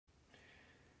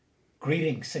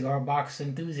Greetings, cigar box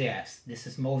enthusiasts. This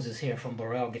is Moses here from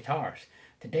Burrell Guitars.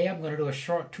 Today I'm going to do a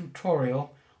short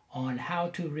tutorial on how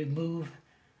to remove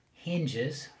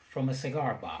hinges from a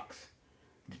cigar box.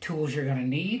 The tools you're going to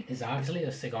need is obviously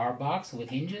a cigar box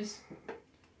with hinges,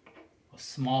 a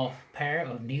small pair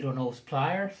of needle nose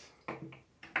pliers,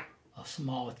 a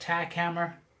small tack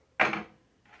hammer,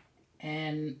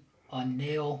 and a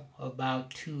nail about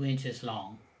 2 inches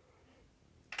long.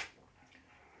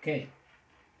 Okay.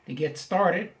 To get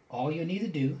started, all you need to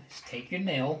do is take your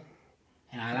nail,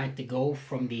 and I like to go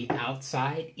from the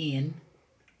outside in,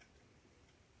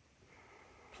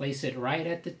 place it right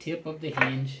at the tip of the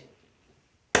hinge,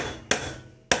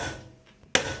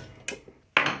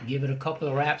 give it a couple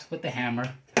of raps with the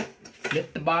hammer,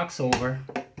 flip the box over,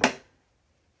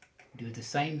 do the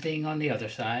same thing on the other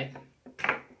side,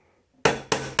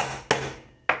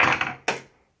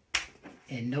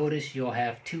 and notice you'll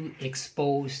have 2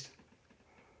 exposed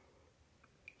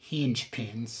hinge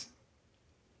pins.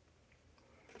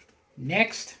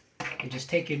 Next, you just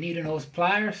take your needle nose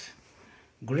pliers,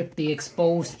 grip the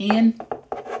exposed end.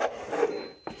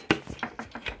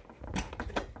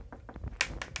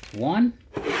 1,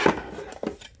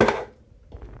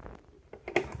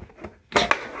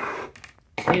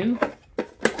 2,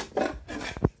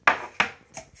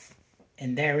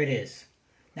 and there it is.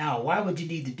 Now, why would you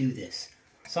need to do this?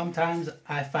 Sometimes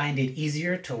I find it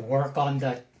easier to work on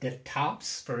the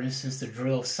tops, for instance, to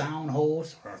drill sound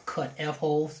holes or cut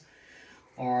F-holes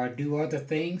or do other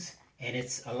things, and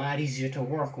it's a lot easier to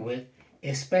work with,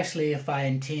 especially if I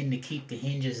intend to keep the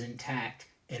hinges intact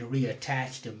and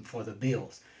reattach them for the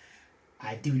bills.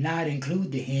 I do not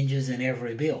include the hinges in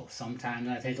every bill. Sometimes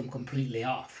I take them completely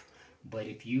off. But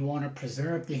if you want to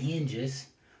preserve the hinges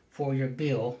for your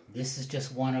bill, this is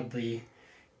just one of the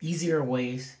easier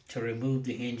ways to remove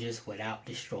the hinges without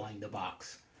destroying the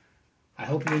box. I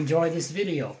hope you enjoyed this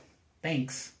video.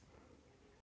 Thanks.